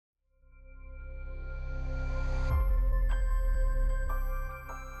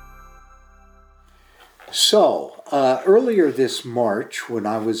Earlier this March, when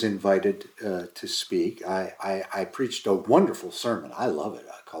I was invited to speak, I preached a wonderful sermon. I love it,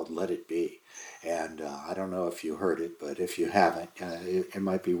 called Let It Be. And I don't know if you heard it, but if you haven't, it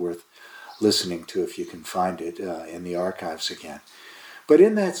might be worth listening to if you can find it in the archives again. But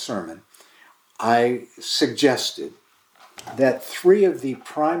in that sermon, I suggested that three of the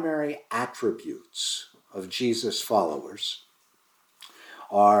primary attributes of Jesus' followers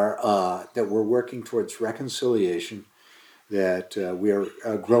are that we're working towards reconciliation, that we are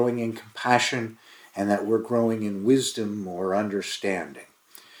growing in compassion, and that we're growing in wisdom or understanding.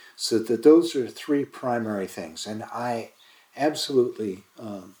 So that those are three primary things. And I absolutely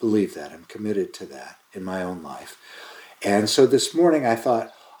believe that. I'm committed to that in my own life. And so this morning I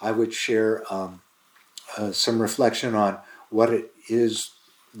thought I would share some reflection on what it is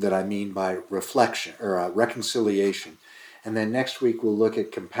that I mean by reflection or reconciliation. And then next week we'll look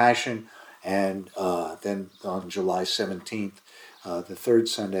at compassion, and then on July 17th, the third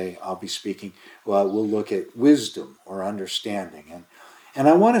Sunday I'll be speaking, we'll look at wisdom or understanding. And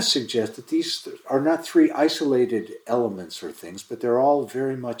I want to suggest that these are not three isolated elements or things, but they're all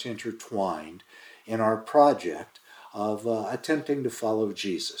very much intertwined in our project of attempting to follow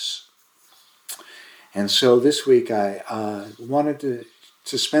Jesus. And so this week I wanted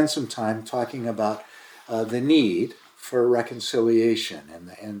to spend some time talking about the need for reconciliation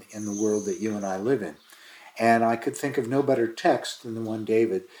in the world that you and I live in. And I could think of no better text than the one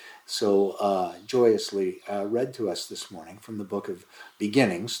David so joyously read to us this morning from the book of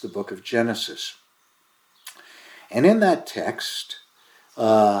Beginnings, the book of Genesis. And in that text,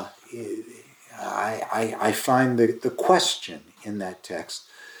 I find the question in that text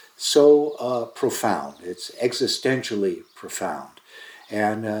so profound. It's existentially profound.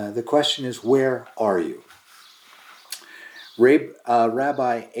 And the question is, where are you?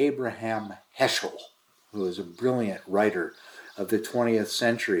 Rabbi Abraham Heschel, who is a brilliant writer of the 20th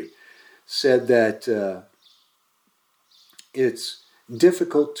century, said that it's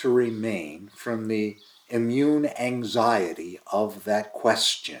difficult to remain from the immune anxiety of that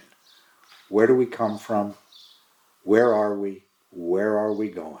question. Where do we come from? Where are we? Where are we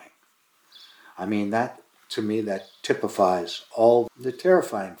going? I mean, that, to me, that typifies all the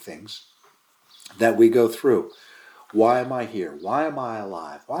terrifying things that we go through. Why am I here? Why am I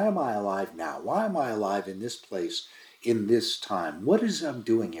alive? Why am I alive now? Why am I alive in this place, in this time? What is I'm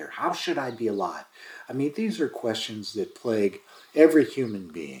doing here? How should I be alive? I mean, these are questions that plague every human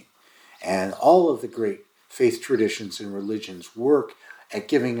being. And all of the great faith traditions and religions work at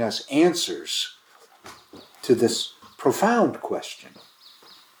giving us answers to this profound question.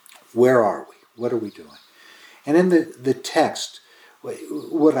 Where are we? What are we doing? And in the text,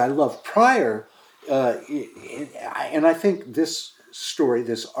 what I love prior, and I think this story,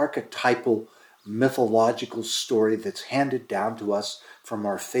 this archetypal mythological story that's handed down to us from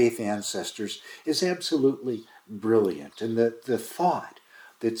our faith ancestors is absolutely brilliant. And the thought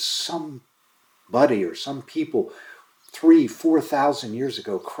that somebody or some people 3,000-4,000 years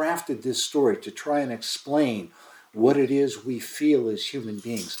ago crafted this story to try and explain what it is we feel as human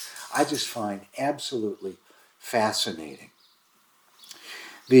beings, I just find absolutely fascinating.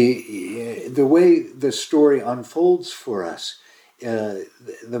 The way the story unfolds for us, the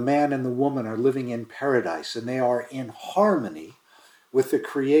man and the woman are living in paradise, and they are in harmony with the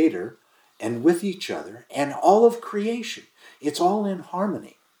Creator and with each other and all of creation. It's all in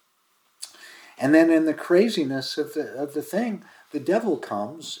harmony. And then in the craziness of the thing, the devil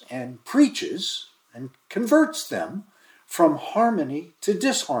comes and preaches and converts them from harmony to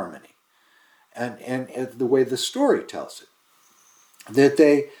disharmony. And the way the story tells it, that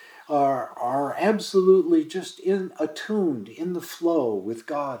they are absolutely just attuned in the flow with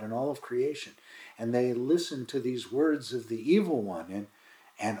God and all of creation. And they listen to these words of the evil one,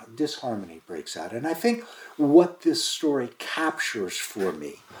 and disharmony breaks out. And I think what this story captures for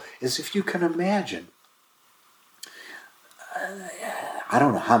me is, if you can imagine, I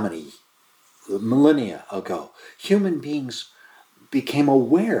don't know how many millennia ago, human beings became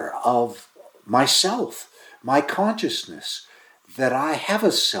aware of myself, my consciousness, that I have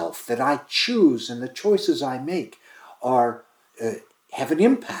a self, that I choose, and the choices I make have an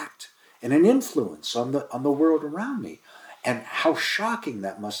impact and an influence on the world around me. And how shocking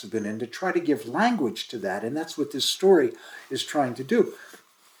that must have been, and to try to give language to that, and that's what this story is trying to do.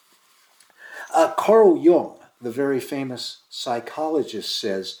 Carl Jung, the very famous psychologist,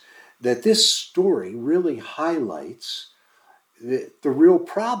 says that this story really highlights the real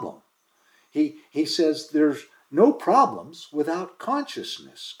problem. He says there's no problems without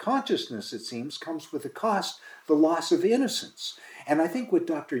consciousness. Consciousness, it seems, comes with a cost, the loss of innocence. And I think what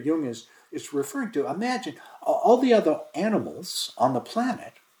Dr. Jung is is referring to. Imagine all the other animals on the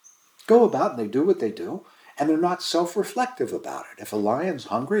planet go about and they do what they do, and they're not self-reflective about it. If a lion's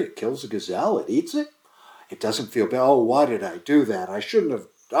hungry, it kills a gazelle, it eats it. It doesn't feel bad. Oh, why did I do that? I shouldn't have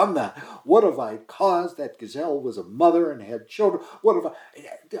done that. What have I caused? That gazelle was a mother and had children. What have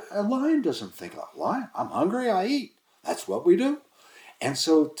I? A lion doesn't think, oh, lion, I'm hungry, I eat. That's what we do. And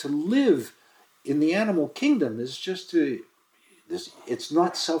so to live in the animal kingdom is just it's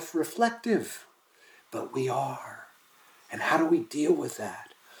not self-reflective, but we are. And how do we deal with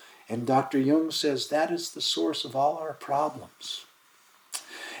that? And Dr. Jung says that is the source of all our problems.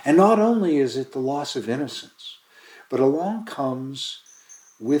 And not only is it the loss of innocence, but along comes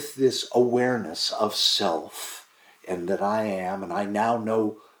with this awareness of self and that I am, and I now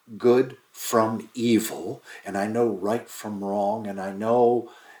know good from evil, and I know right from wrong, and I know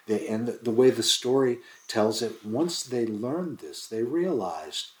the way the story tells it, once they learned this, they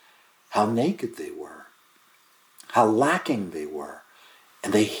realized how naked they were, how lacking they were,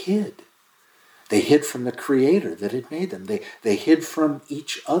 and they hid. They hid from the Creator that had made them. They hid from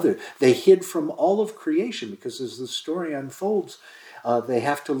each other. They hid from all of creation because as the story unfolds, they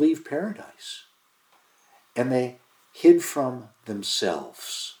have to leave paradise. And they hid from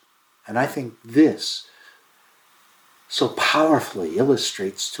themselves. And I think this so powerfully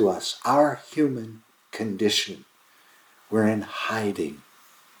illustrates to us our human condition. We're in hiding.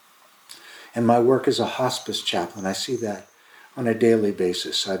 In my work as a hospice chaplain, I see that on a daily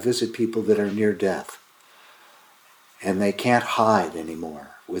basis. I visit people that are near death, and they can't hide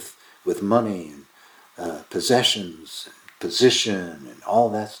anymore with money and possessions and position and all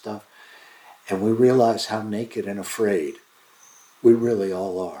that stuff. And we realize how naked and afraid we really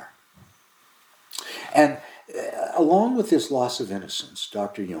all are. And along with this loss of innocence,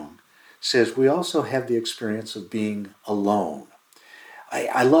 Dr. Jung says we also have the experience of being alone.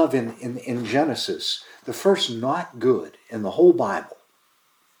 I love in Genesis, the first not good in the whole Bible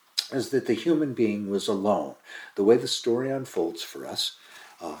is that the human being was alone. The way the story unfolds for us,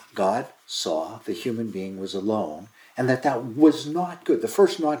 God saw the human being was alone, and that was not good. The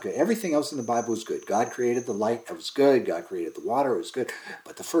first not good. Everything else in the Bible was good. God created the light, it was good. God created the water, it was good.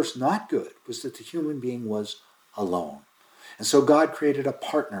 But the first not good was that the human being was alone. And so God created a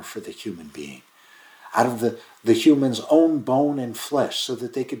partner for the human being out of the human's own bone and flesh so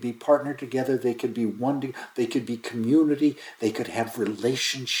that they could be partnered together, they could be one, they could be community, they could have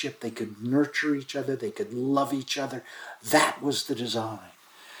relationship, they could nurture each other, they could love each other. That was the design.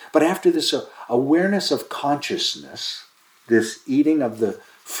 But after this awareness of consciousness, this eating of the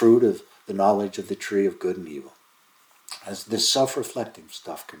fruit of the knowledge of the tree of good and evil, as this self-reflective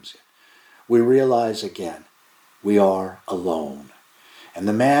stuff comes in, we realize again, we are alone. And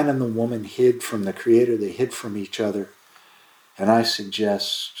the man and the woman hid from the Creator, they hid from each other. And I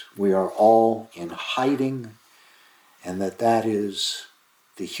suggest we are all in hiding, and that is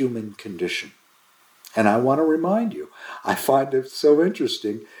the human condition. And I want to remind you, I find it so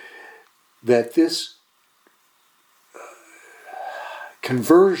interesting that this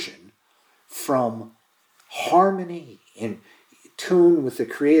conversion from harmony in tune with the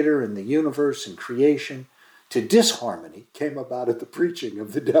Creator and the universe and creation to disharmony came about at the preaching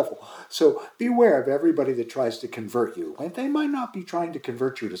of the devil. So beware of everybody that tries to convert you. And they might not be trying to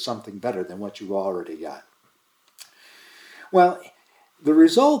convert you to something better than what you already got. Well, the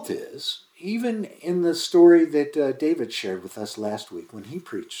result is, even in the story that David shared with us last week when he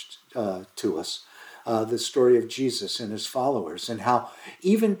preached to us, the story of Jesus and his followers, and how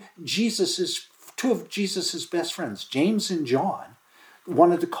even two of Jesus's best friends, James and John,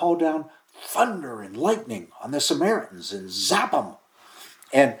 wanted to call down thunder and lightning on the Samaritans and zap them.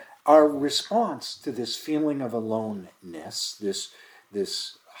 And our response to this feeling of aloneness,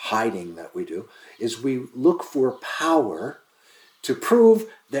 this hiding that we do, is we look for power to prove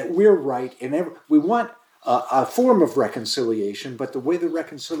that we're right. We want a form of reconciliation, but the way the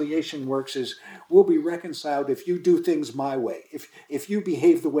reconciliation works is we'll be reconciled if you do things my way, if you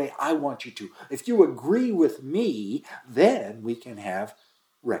behave the way I want you to. If you agree with me, then we can have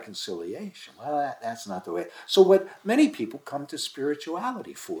reconciliation. Well, that's not the way. So what many people come to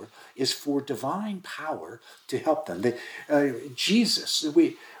spirituality for is for divine power to help them. Jesus,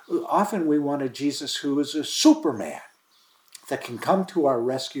 often we want a Jesus who is a Superman that can come to our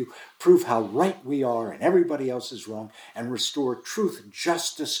rescue, prove how right we are and everybody else is wrong, and restore truth,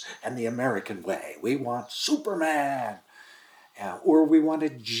 justice, and the American way. We want Superman. Or we want a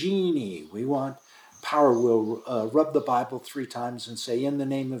genie. We want power. We'll rub the Bible 3 times and say, in the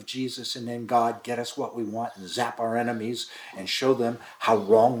name of Jesus and in God, get us what we want, and zap our enemies and show them how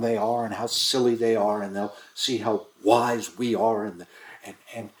wrong they are and how silly they are, and they'll see how wise we are.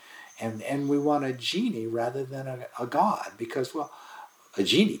 And we want a genie rather than a God, because, well, a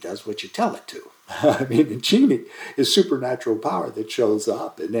genie does what you tell it to. I mean, a genie is supernatural power that shows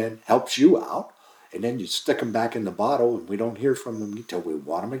up and then helps you out, and then you stick them back in the bottle, and we don't hear from them until we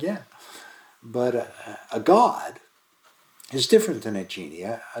want them again. But a God is different than a genie.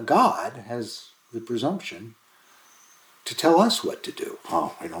 A God has the presumption to tell us what to do.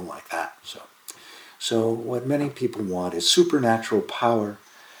 Oh, we don't like that. So what many people want is supernatural power,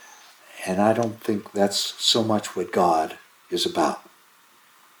 and I don't think that's so much what God is about.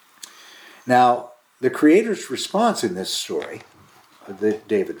 Now, the Creator's response in this story that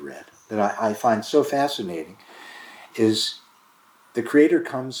David read, that I find so fascinating, is the Creator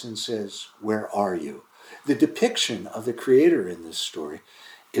comes and says, "Where are you?" The depiction of the Creator in this story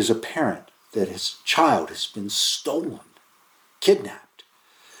is a parent that his child has been stolen, kidnapped,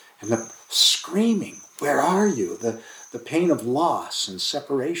 and the screaming, "Where are you?" The pain of loss and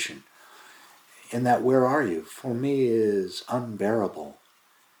separation in that "where are you?" for me is unbearable.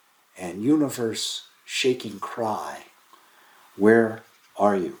 And universe-shaking cry, "Where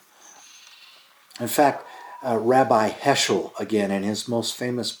are you?" In fact, Rabbi Heschel, again, in his most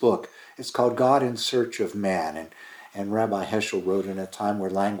famous book, it's called God in Search of Man. And Rabbi Heschel wrote in a time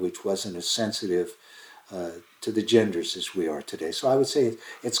where language wasn't as sensitive to the genders as we are today. So I would say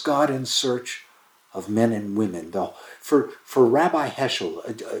it's God in search of men and women. For Rabbi Heschel,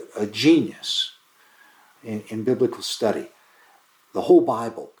 a genius in biblical study, the whole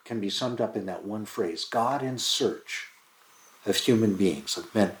Bible can be summed up in that one phrase: God in search of human beings,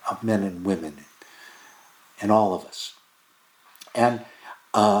 of men and women, and all of us. And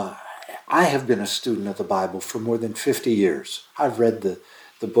I have been a student of the Bible for more than 50 years. I've read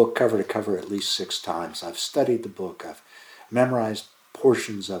the book cover to cover at least 6 times. I've studied the book. I've memorized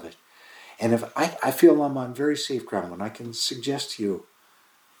portions of it. And if I feel I'm on very safe ground when I can suggest to you,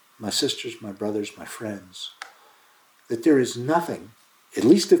 my sisters, my brothers, my friends, that there is nothing, at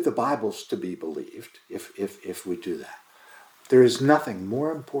least if the Bible's to be believed, if we do that, there is nothing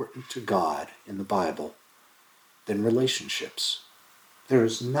more important to God in the Bible than relationships. There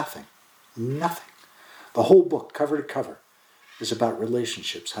is nothing. The whole book, cover to cover, is about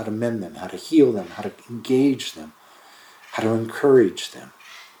relationships, how to mend them, how to heal them, how to engage them, how to encourage them.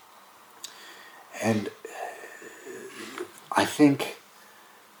 And I think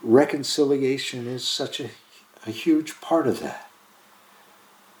reconciliation is such a huge part of that.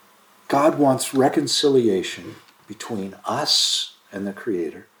 God wants reconciliation between us and the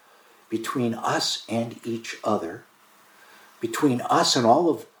Creator, between us and each other, between us and all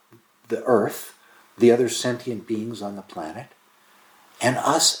of the earth, the other sentient beings on the planet, and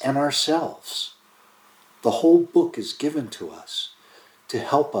us and ourselves. The whole book is given to us to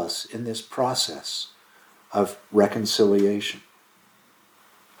help us in this process of reconciliation.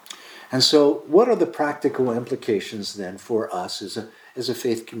 And so what are the practical implications then for us as a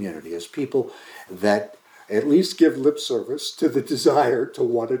faith community, as people that at least give lip service to the desire to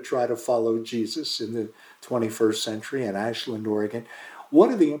want to try to follow Jesus in the 21st century in Ashland, Oregon? What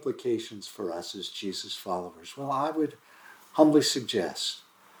are the implications for us as Jesus followers? Well, I would humbly suggest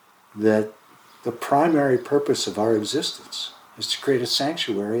that the primary purpose of our existence is to create a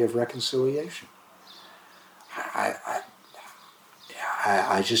sanctuary of reconciliation.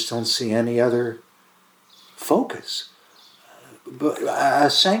 I just don't see any other focus. But a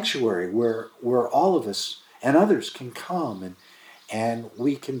sanctuary where all of us and others can come and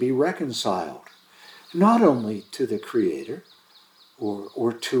we can be reconciled, not only to the Creator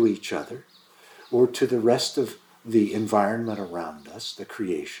or to each other or to the rest of the environment around us, the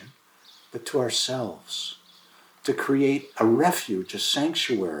creation, but to ourselves, to create a refuge, a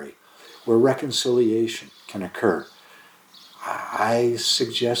sanctuary where reconciliation can occur. I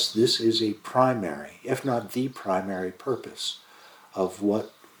suggest this is a primary, if not the primary purpose of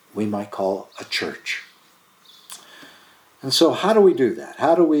what we might call a church. And so how do we do that?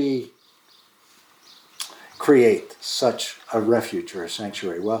 How do we create such a refuge or a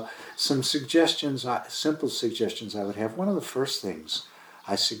sanctuary? Well, some suggestions, simple suggestions I would have. One of the first things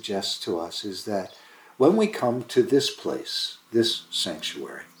I suggest to us is that when we come to this place, this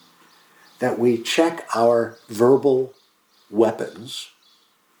sanctuary, that we check our verbal weapons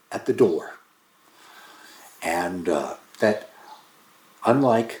at the door. And that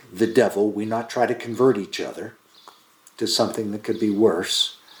unlike the devil, we not try to convert each other to something that could be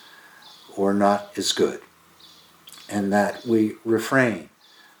worse or not as good. And that we refrain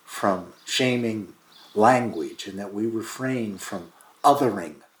from shaming language, and that we refrain from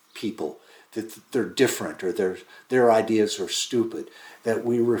othering people, that they're different or their ideas are stupid. That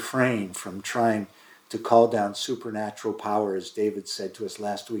we refrain from trying to call down supernatural power, as David said to us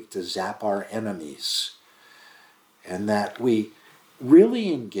last week, to zap our enemies. And that we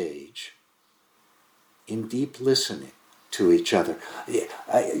really engage in deep listening to each other.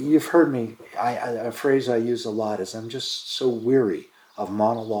 You've heard me, a phrase I use a lot is, I'm just so weary of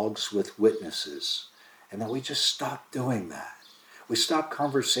monologues with witnesses. And that we just stop doing that. We stop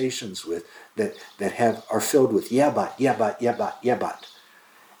conversations with that are filled with yeah but.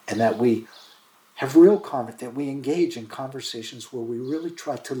 And that we have that we engage in conversations where we really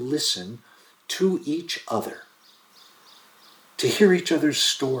try to listen to each other, to hear each other's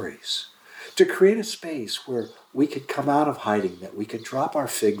stories, to create a space where we could come out of hiding, that we could drop our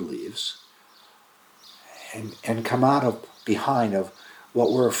fig leaves and come out of behind of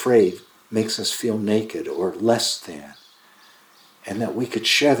what we're afraid makes us feel naked or less than. And that we could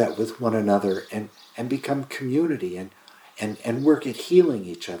share that with one another and become community and work at healing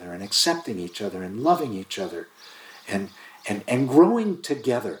each other and accepting each other and loving each other and growing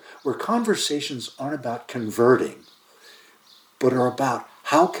together, where conversations aren't about converting, but are about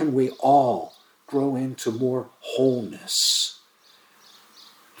how can we all grow into more wholeness.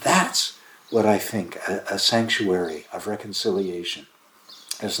 That's what I think a sanctuary of reconciliation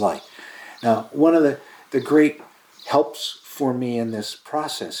is like. Now, one of the great helps for me in this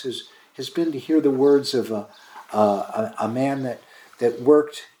process has been to hear the words of a man that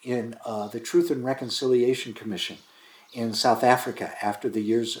worked in the Truth and Reconciliation Commission in South Africa after the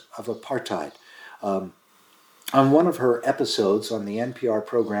years of apartheid. On one of her episodes on the NPR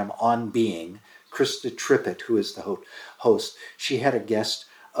program On Being, Krista Trippett, who is the host, she had a guest,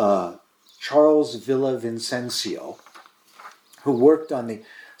 Charles Villavicencio, who worked on the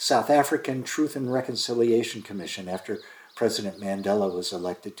South African Truth and Reconciliation Commission after President Mandela was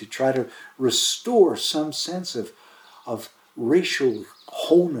elected, to try to restore some sense of racial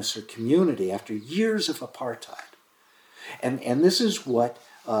wholeness or community after years of apartheid. And this is what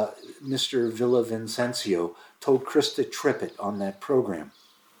Mr. Villavicencio told Krista Trippett on that program.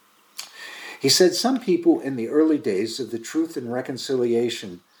 He said some people in the early days of the Truth and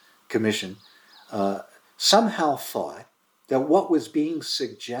Reconciliation Commission somehow thought that what was being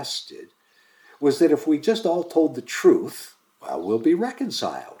suggested was that if we just all told the truth, well, we'll be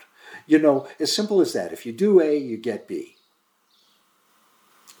reconciled. You know, as simple as that. If you do A, you get B.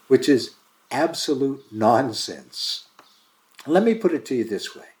 Which is absolute nonsense. Let me put it to you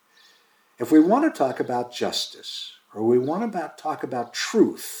this way. If we want to talk about justice, or we want to talk about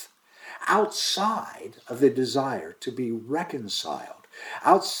truth, outside of the desire to be reconciled,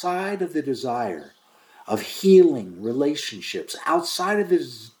 outside of the desire of healing relationships, outside of the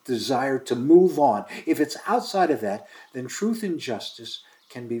desire to move on, if it's outside of that, then truth and justice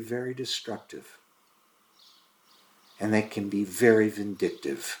can be very destructive. And they can be very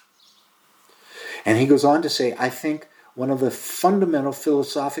vindictive. And he goes on to say, I think one of the fundamental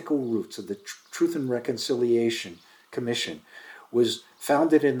philosophical roots of the Truth and Reconciliation Commission was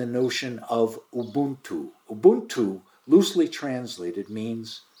founded in the notion of Ubuntu. Ubuntu, loosely translated,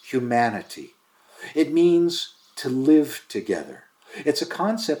 means humanity. It means to live together. It's a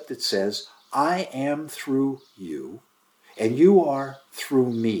concept that says, I am through you, and you are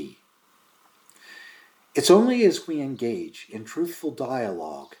through me. It's only as we engage in truthful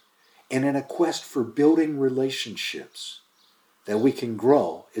dialogue and in a quest for building relationships that we can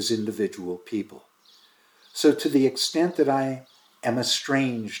grow as individual people. So to the extent that I am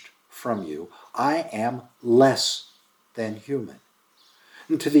estranged from you, I am less than human.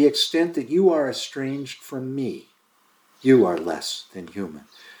 And to the extent that you are estranged from me, you are less than human.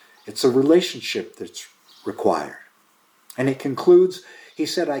 It's a relationship that's required. And he concludes, he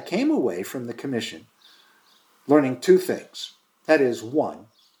said, I came away from the commission learning two things. That is, one,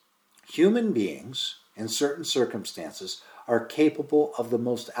 human beings in certain circumstances are capable of the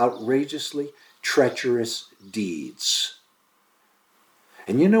most outrageously treacherous deeds.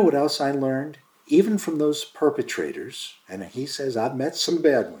 And you know what else I learned? Even from those perpetrators, and he says, I've met some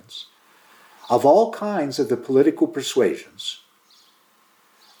bad ones, of all kinds of the political persuasions,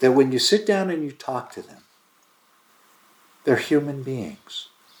 that when you sit down and you talk to them, they're human beings.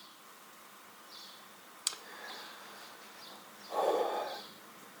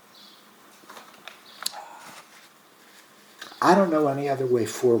 I don't know any other way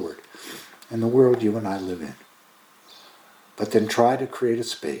forward in the world you and I live in, but then try to create a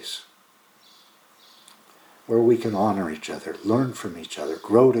space where we can honor each other, learn from each other,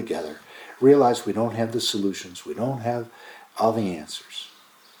 grow together, realize we don't have the solutions, we don't have all the answers.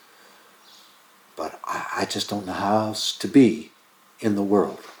 But I just don't know how else to be in the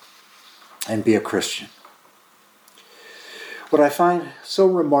world and be a Christian. What I find so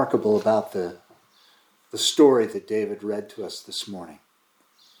remarkable about the the story that David read to us this morning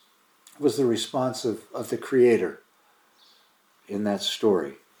was the response of the Creator in that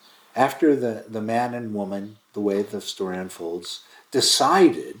story. After the man and woman, the way the story unfolds,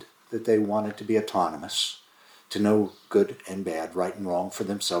 decided that they wanted to be autonomous, to know good and bad, right and wrong for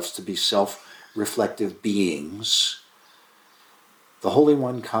themselves, to be self-reflective beings, the Holy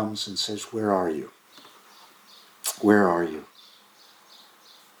One comes and says, "Where are you? Where are you?"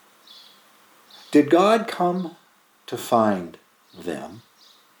 Did God come to find them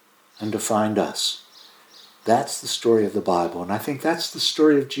and to find us? That's the story of the Bible, and I think that's the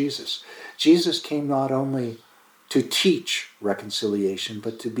story of Jesus. Jesus came not only to teach reconciliation,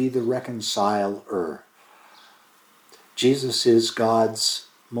 but to be the reconciler. Jesus is God's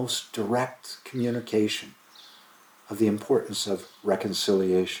most direct communication of the importance of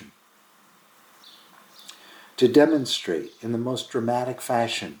reconciliation. To demonstrate in the most dramatic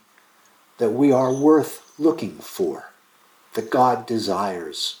fashion that we are worth looking for, that God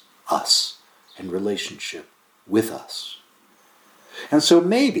desires us in relationship with us. And so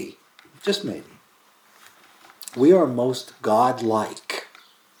maybe, just maybe, we are most God-like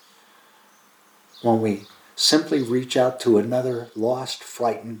when we simply reach out to another lost,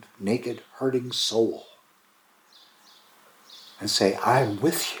 frightened, naked, hurting soul and say, "I'm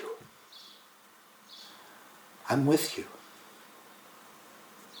with you. I'm with you.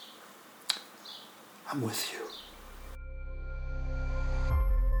 I'm with you."